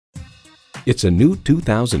It's a new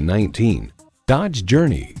 2019 Dodge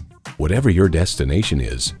Journey. Whatever your destination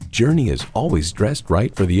is, Journey is always dressed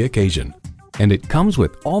right for the occasion. And it comes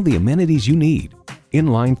with all the amenities you need.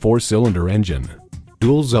 Inline 4-cylinder engine,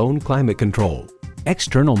 dual zone climate control,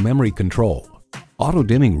 external memory control,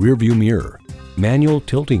 auto-dimming rearview mirror, manual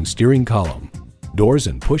tilting steering column, doors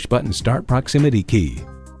and push-button start proximity key,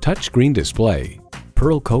 touchscreen display,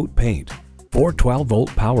 Pearlcoat paint, 4 12-volt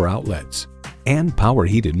power outlets, and power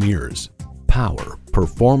heated mirrors. Power,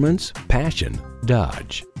 performance, passion,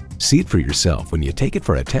 Dodge. See it for yourself when you take it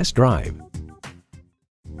for a test drive.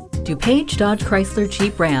 DuPage Dodge Chrysler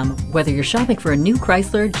Jeep Ram. Whether you're shopping for a new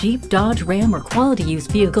Chrysler, Jeep, Dodge, Ram, or quality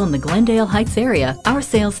used vehicle in the Glendale Heights area, our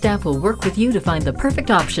sales staff will work with you to find the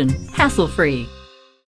perfect option, hassle-free.